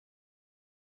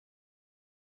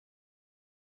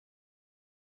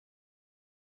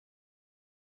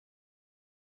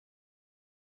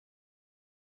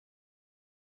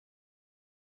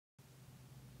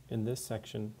In this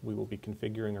section, we will be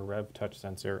configuring a REV touch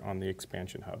sensor on the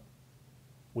Expansion Hub.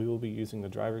 We will be using the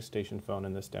driver station phone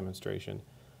in this demonstration,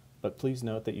 but please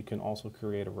note that you can also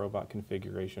create a robot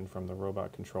configuration from the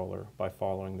robot controller by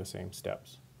following the same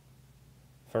steps.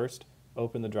 First,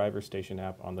 open the driver station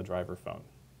app on the driver phone.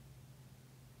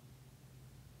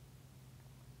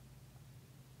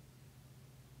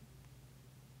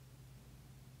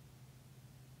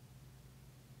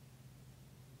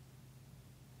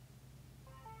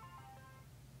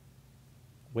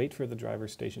 Wait for the driver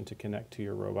station to connect to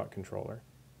your robot controller.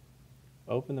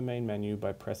 Open the main menu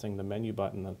by pressing the menu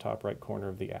button in the top right corner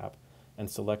of the app and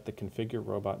select the Configure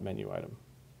Robot menu item.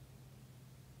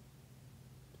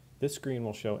 This screen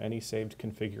will show any saved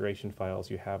configuration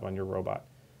files you have on your robot.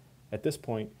 At this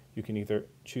point, you can either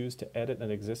choose to edit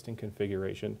an existing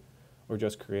configuration or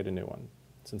just create a new one.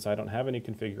 Since I don't have any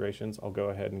configurations, I'll go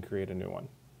ahead and create a new one.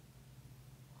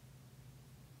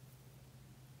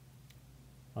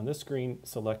 On this screen,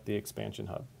 select the Expansion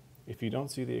Hub. If you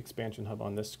don't see the Expansion Hub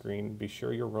on this screen, be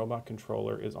sure your robot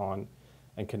controller is on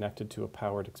and connected to a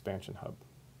powered Expansion Hub.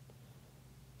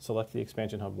 Select the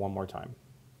Expansion Hub one more time.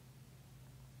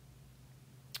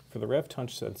 For the REV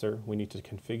touch sensor, we need to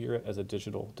configure it as a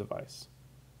digital device.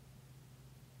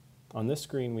 On this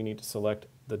screen, we need to select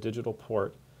the digital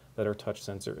port that our touch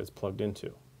sensor is plugged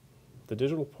into. The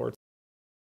digital ports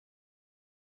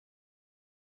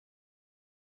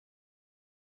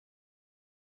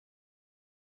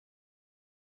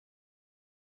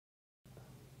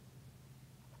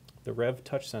The REV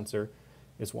touch sensor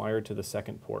is wired to the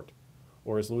second port,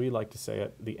 or as Louis liked to say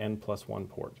it, the N+1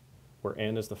 port, where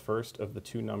N is the first of the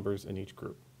two numbers in each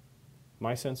group.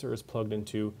 My sensor is plugged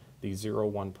into the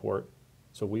 0-1 port,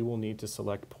 so we will need to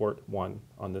select port 1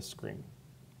 on this screen.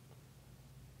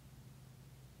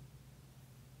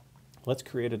 Let's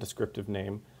create a descriptive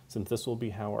name, since this will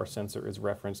be how our sensor is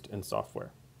referenced in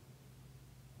software.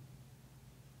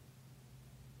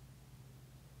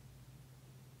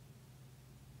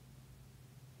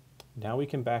 Now we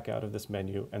can back out of this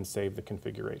menu and save the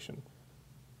configuration.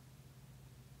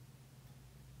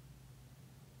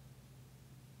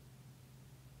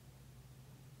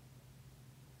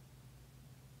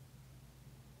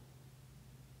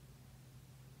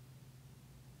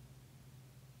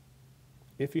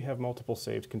 If you have multiple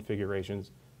saved configurations,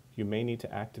 you may need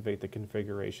to activate the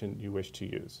configuration you wish to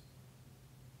use.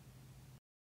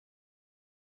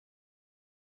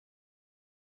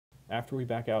 After we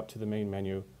back out to the main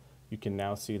menu, you can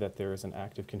now see that there is an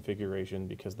active configuration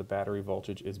because the battery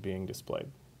voltage is being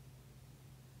displayed.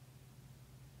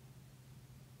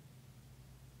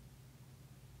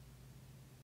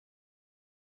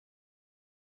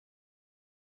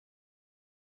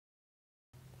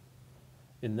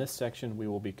 In this section, we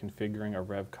will be configuring a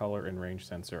REV color and range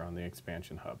sensor on the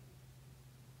Expansion Hub.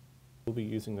 We'll be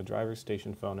using the driver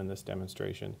station phone in this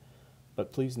demonstration,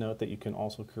 but please note that you can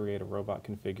also create a robot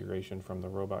configuration from the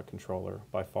robot controller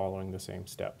by following the same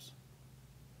steps.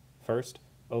 First,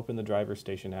 open the driver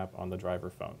station app on the driver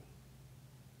phone.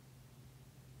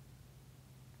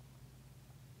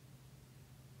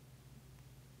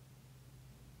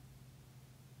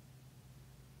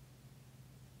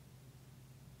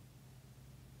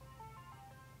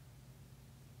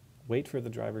 Wait for the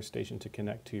driver station to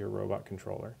connect to your robot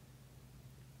controller.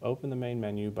 Open the main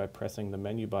menu by pressing the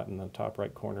menu button in the top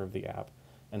right corner of the app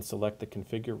and select the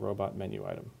Configure Robot menu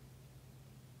item.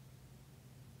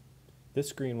 This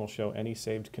screen will show any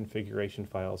saved configuration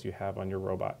files you have on your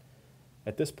robot.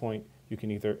 At this point, you can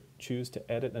either choose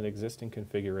to edit an existing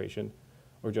configuration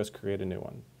or just create a new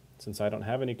one. Since I don't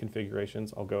have any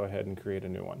configurations, I'll go ahead and create a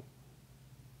new one.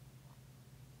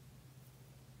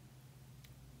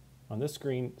 On this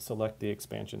screen, select the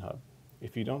Expansion Hub.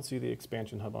 If you don't see the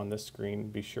Expansion Hub on this screen,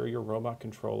 be sure your robot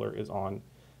controller is on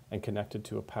and connected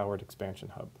to a powered Expansion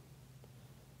Hub.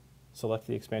 Select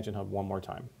the Expansion Hub one more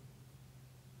time.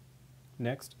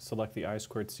 Next, select the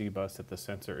I2C bus that the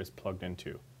sensor is plugged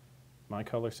into. My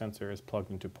color sensor is plugged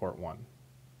into port 1.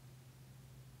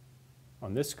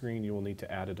 On this screen, you will need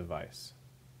to add a device.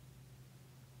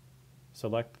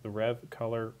 Select the REV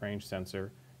color range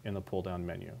sensor in the pull-down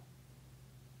menu.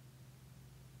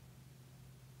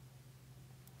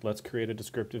 Let's create a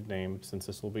descriptive name, since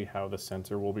this will be how the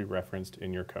sensor will be referenced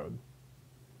in your code.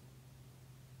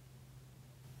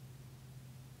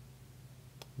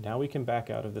 Now we can back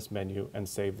out of this menu and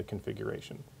save the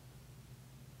configuration.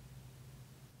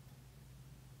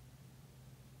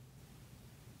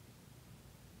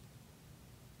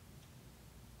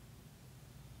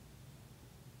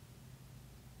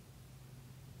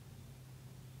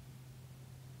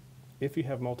 If you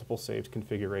have multiple saved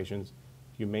configurations,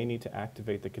 you may need to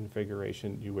activate the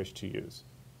configuration you wish to use.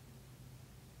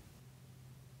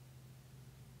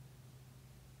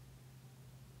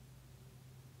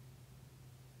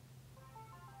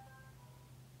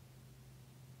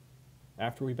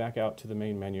 After we back out to the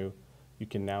main menu, you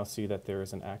can now see that there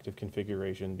is an active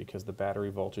configuration because the battery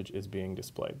voltage is being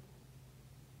displayed.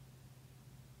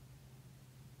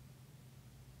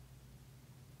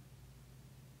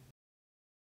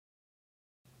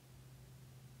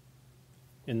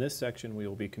 In this section, we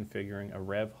will be configuring a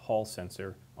REV Hall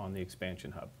sensor on the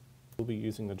Expansion Hub. We'll be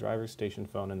using the driver station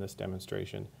phone in this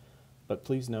demonstration, but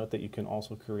please note that you can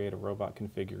also create a robot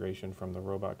configuration from the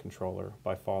robot controller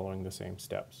by following the same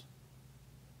steps.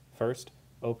 First,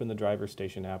 open the driver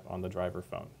station app on the driver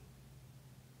phone.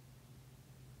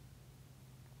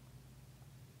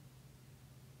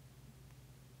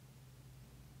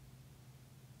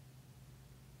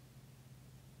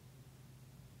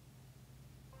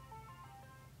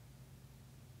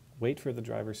 Wait for the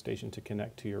driver station to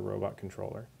connect to your robot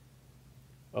controller.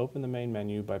 Open the main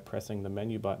menu by pressing the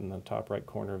menu button in the top right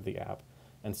corner of the app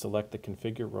and select the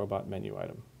Configure Robot menu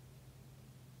item.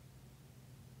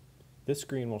 This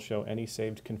screen will show any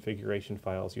saved configuration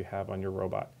files you have on your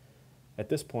robot. At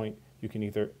this point, you can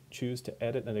either choose to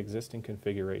edit an existing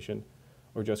configuration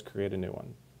or just create a new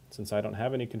one. Since I don't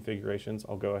have any configurations,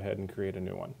 I'll go ahead and create a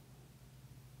new one.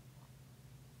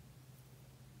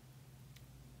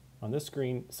 On this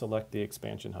screen, select the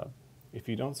Expansion Hub. If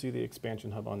you don't see the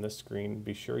Expansion Hub on this screen,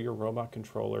 be sure your robot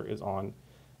controller is on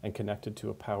and connected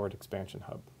to a powered Expansion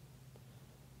Hub.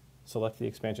 Select the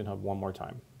Expansion Hub one more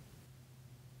time.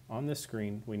 On this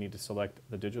screen, we need to select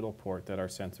the digital port that our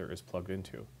sensor is plugged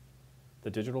into.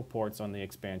 The digital ports on the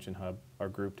Expansion Hub are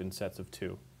grouped in sets of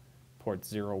two: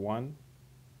 ports 01,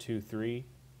 23,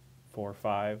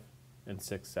 45, and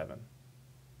 67.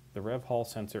 The REV Hall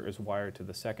sensor is wired to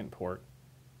the second port,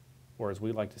 or as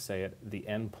we like to say it, the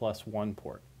N+1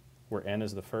 port, where N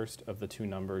is the first of the two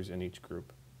numbers in each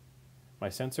group. My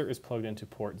sensor is plugged into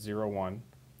port 01,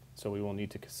 so we will need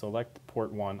to select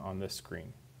port 1 on this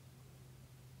screen.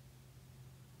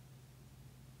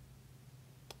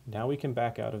 Now we can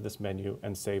back out of this menu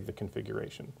and save the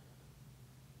configuration.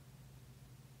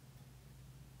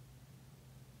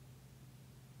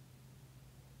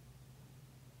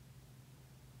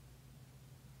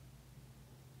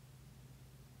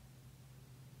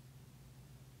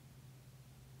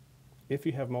 If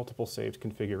you have multiple saved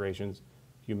configurations,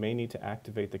 you may need to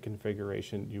activate the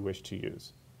configuration you wish to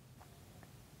use.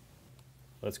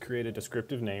 Let's create a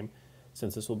descriptive name,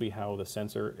 since this will be how the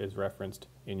sensor is referenced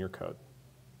in your code.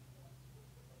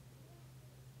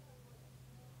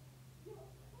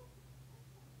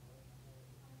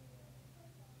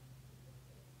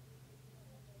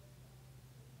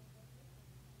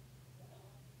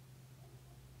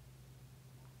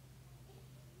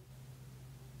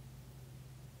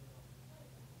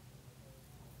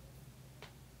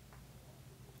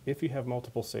 If you have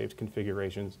multiple saved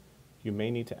configurations, you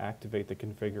may need to activate the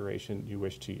configuration you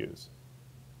wish to use.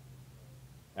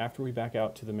 After we back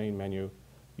out to the main menu,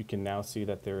 you can now see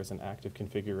that there is an active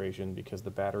configuration because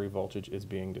the battery voltage is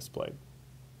being displayed.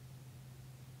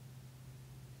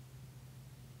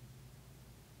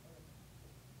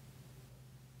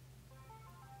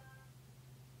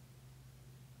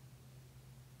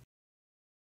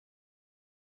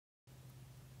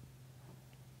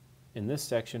 In this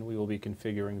section, we will be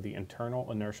configuring the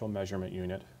Internal Inertial Measurement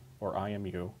Unit, or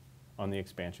IMU, on the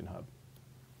Expansion Hub.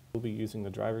 We'll be using the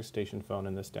driver station phone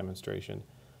in this demonstration,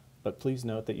 but please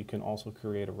note that you can also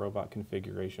create a robot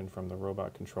configuration from the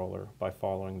robot controller by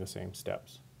following the same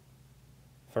steps.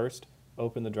 First,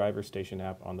 open the driver station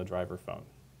app on the driver phone.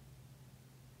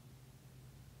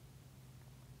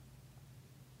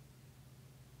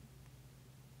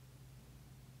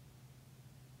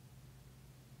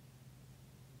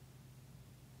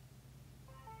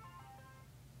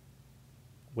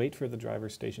 Wait for the driver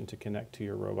station to connect to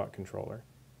your robot controller.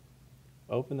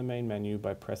 Open the main menu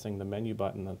by pressing the menu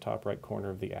button in the top right corner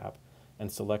of the app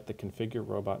and select the Configure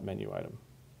Robot menu item.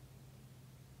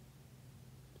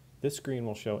 This screen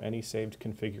will show any saved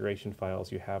configuration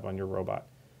files you have on your robot.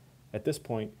 At this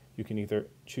point, you can either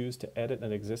choose to edit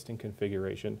an existing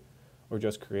configuration or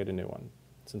just create a new one.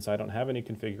 Since I don't have any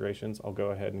configurations, I'll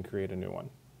go ahead and create a new one.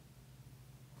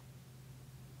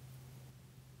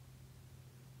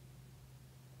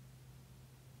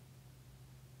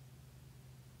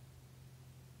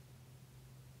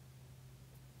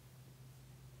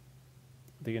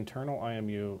 The internal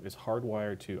IMU is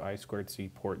hardwired to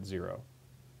I2C port 0.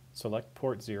 Select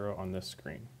port 0 on this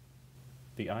screen.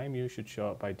 The IMU should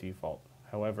show up by default.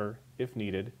 However, if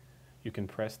needed, you can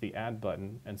press the Add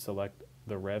button and select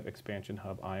the REV Expansion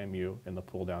Hub IMU in the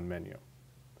pull-down menu.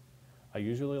 I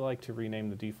usually like to rename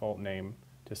the default name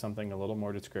to something a little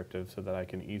more descriptive so that I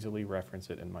can easily reference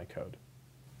it in my code.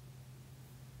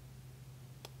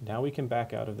 Now we can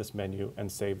back out of this menu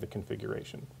and save the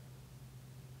configuration.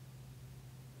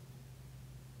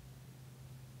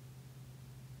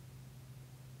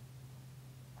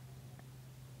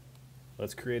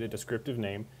 Let's create a descriptive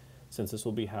name, since this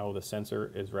will be how the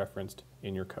sensor is referenced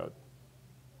in your code.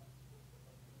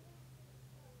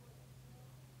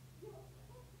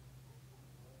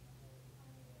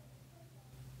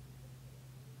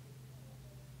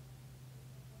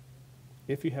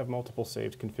 If you have multiple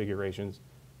saved configurations,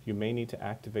 you may need to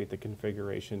activate the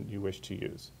configuration you wish to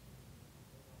use.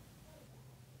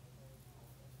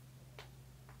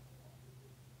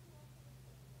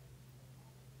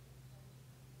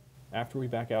 After we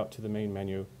back out to the main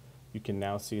menu, you can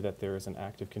now see that there is an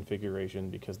active configuration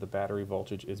because the battery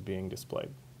voltage is being displayed.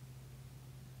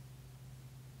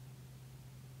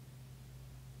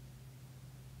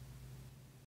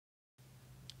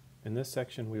 In this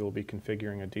section, we will be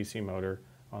configuring a DC motor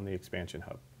on the expansion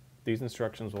hub. These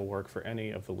instructions will work for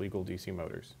any of the legal DC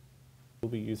motors.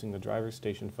 We'll be using the driver's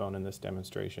station phone in this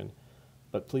demonstration,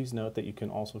 but please note that you can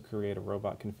also create a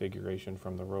robot configuration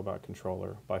from the robot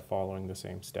controller by following the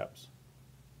same steps.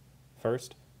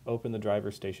 First, open the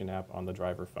driver's station app on the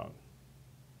driver phone.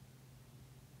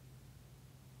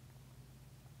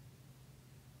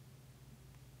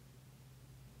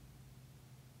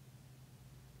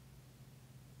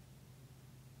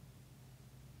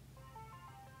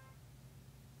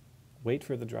 Wait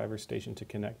for the driver's station to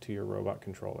connect to your robot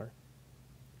controller.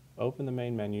 Open the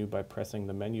main menu by pressing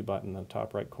the menu button in the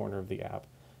top right corner of the app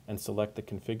and select the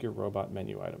Configure Robot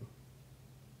menu item.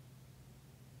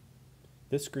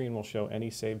 This screen will show any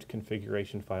saved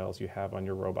configuration files you have on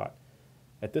your robot.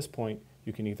 At this point,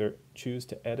 you can either choose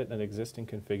to edit an existing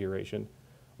configuration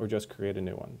or just create a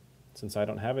new one. Since I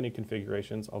don't have any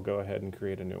configurations, I'll go ahead and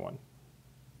create a new one.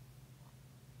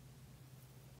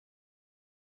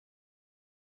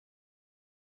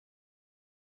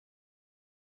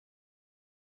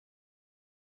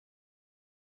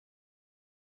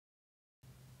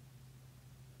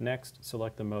 Next,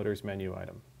 select the Motors menu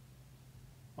item.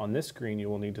 On this screen, you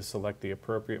will need to select the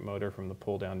appropriate motor from the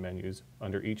pull-down menus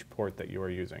under each port that you are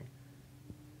using.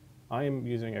 I am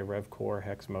using a REV Core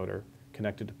hex motor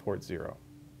connected to port 0.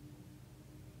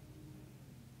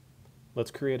 Let's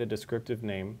create a descriptive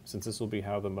name, since this will be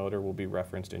how the motor will be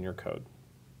referenced in your code.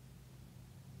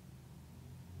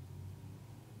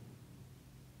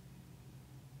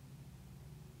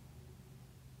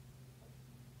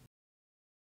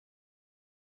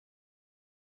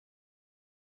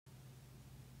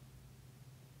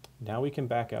 Now we can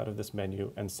back out of this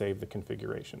menu and save the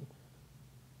configuration.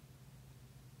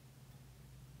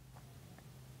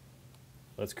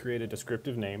 Let's create a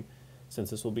descriptive name,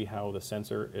 since this will be how the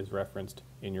sensor is referenced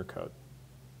in your code.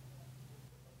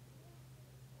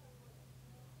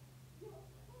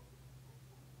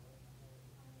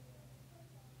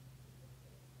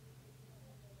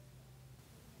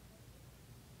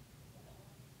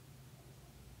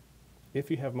 If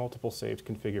you have multiple saved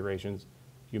configurations,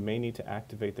 you may need to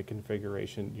activate the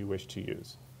configuration you wish to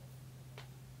use.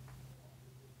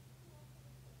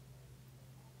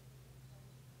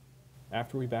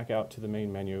 After we back out to the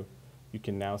main menu, you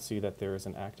can now see that there is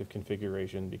an active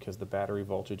configuration because the battery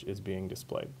voltage is being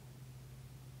displayed.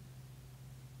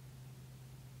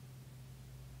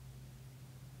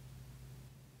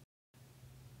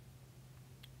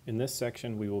 In this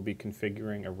section, we will be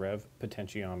configuring a REV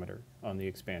Potentiometer on the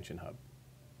expansion hub.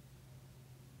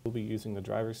 We'll be using the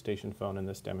driver's station phone in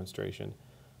this demonstration,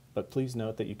 but please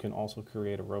note that you can also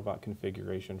create a robot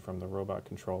configuration from the robot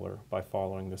controller by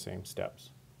following the same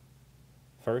steps.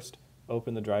 First,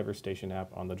 open the driver's station app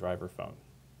on the driver phone.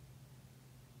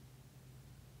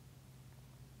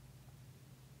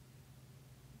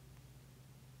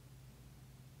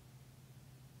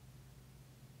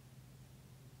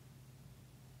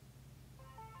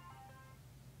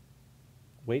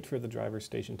 Wait for the driver's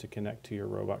station to connect to your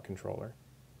robot controller.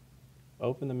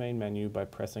 Open the main menu by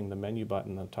pressing the menu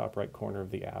button in the top right corner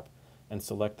of the app and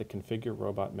select the Configure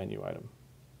Robot menu item.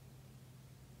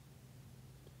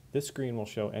 This screen will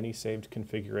show any saved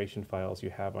configuration files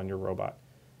you have on your robot.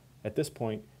 At this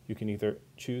point, you can either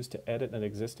choose to edit an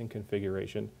existing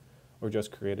configuration or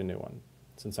just create a new one.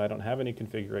 Since I don't have any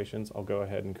configurations, I'll go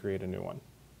ahead and create a new one.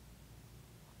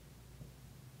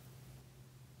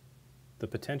 The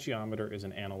potentiometer is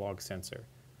an analog sensor,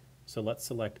 so let's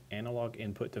select Analog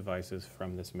Input Devices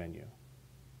from this menu.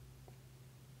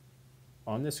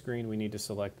 On this screen, we need to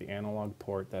select the analog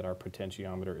port that our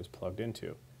potentiometer is plugged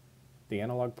into. The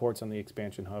analog ports on the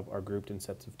Expansion Hub are grouped in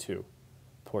sets of two,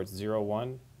 ports 0,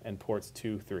 1 and ports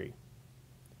 2, 3.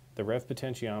 The REV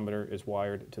potentiometer is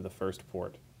wired to the first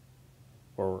port,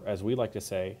 or as we like to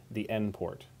say, the N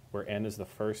port, where N is the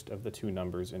first of the two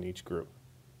numbers in each group.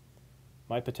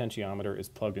 My potentiometer is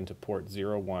plugged into port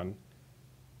 0, 1,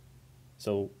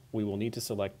 so we will need to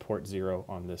select port 0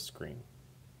 on this screen.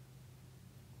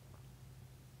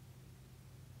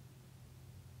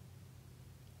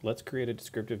 Let's create a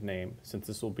descriptive name, since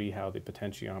this will be how the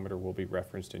potentiometer will be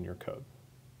referenced in your code.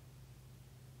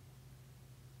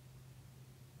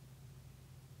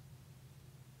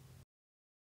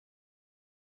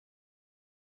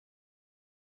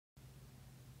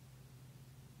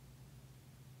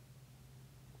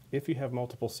 If you have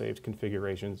multiple saved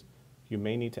configurations, you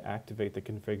may need to activate the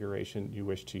configuration you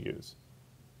wish to use.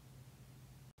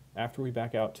 After we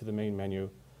back out to the main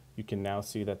menu, you can now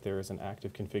see that there is an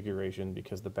active configuration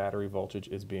because the battery voltage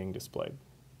is being displayed.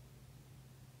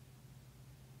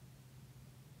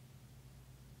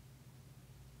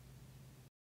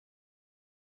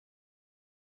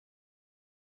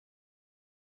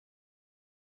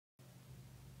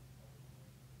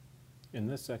 In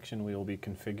this section, we will be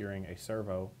configuring a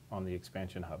servo on the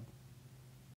Expansion Hub.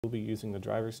 We'll be using the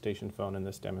driver station phone in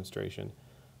this demonstration,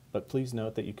 but please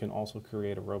note that you can also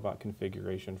create a robot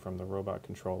configuration from the robot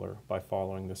controller by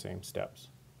following the same steps.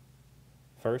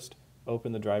 First,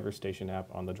 open the driver station app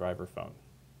on the driver phone.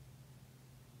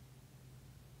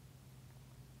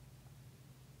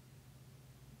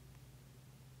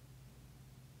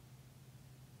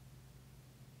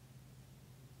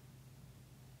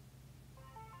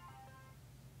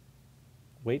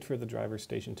 Wait for the driver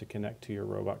station to connect to your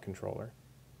robot controller.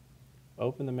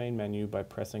 Open the main menu by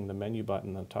pressing the menu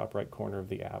button on the top right corner of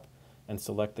the app and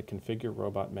select the Configure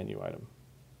Robot menu item.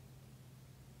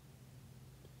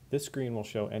 This screen will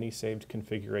show any saved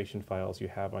configuration files you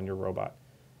have on your robot.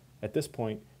 At this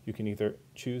point, you can either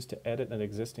choose to edit an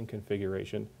existing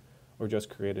configuration or just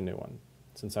create a new one.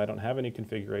 Since I don't have any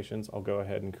configurations, I'll go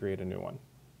ahead and create a new one.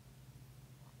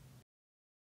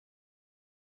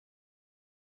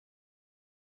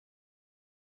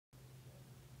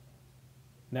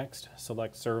 Next,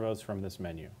 select servos from this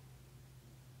menu.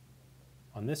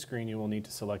 On this screen, you will need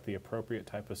to select the appropriate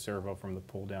type of servo from the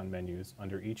pull-down menus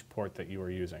under each port that you are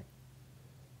using.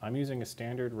 I'm using a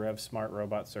standard REV Smart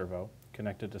Robot servo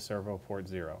connected to servo port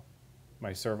 0.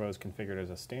 My servo is configured as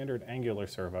a standard angular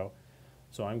servo,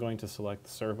 so I'm going to select the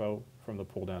servo from the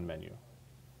pull-down menu.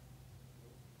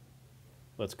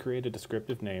 Let's create a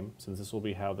descriptive name, since this will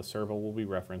be how the servo will be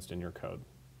referenced in your code.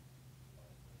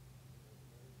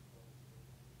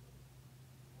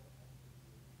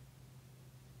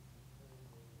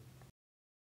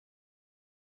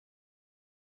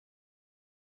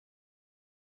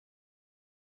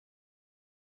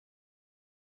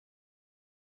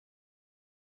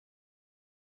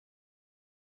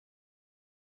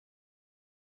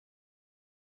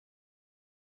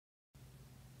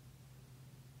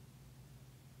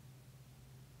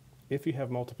 If you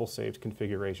have multiple saved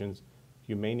configurations,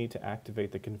 you may need to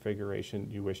activate the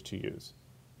configuration you wish to use.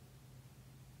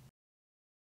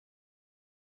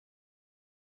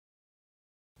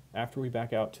 After we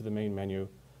back out to the main menu,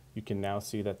 you can now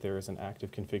see that there is an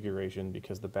active configuration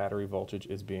because the battery voltage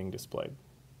is being displayed.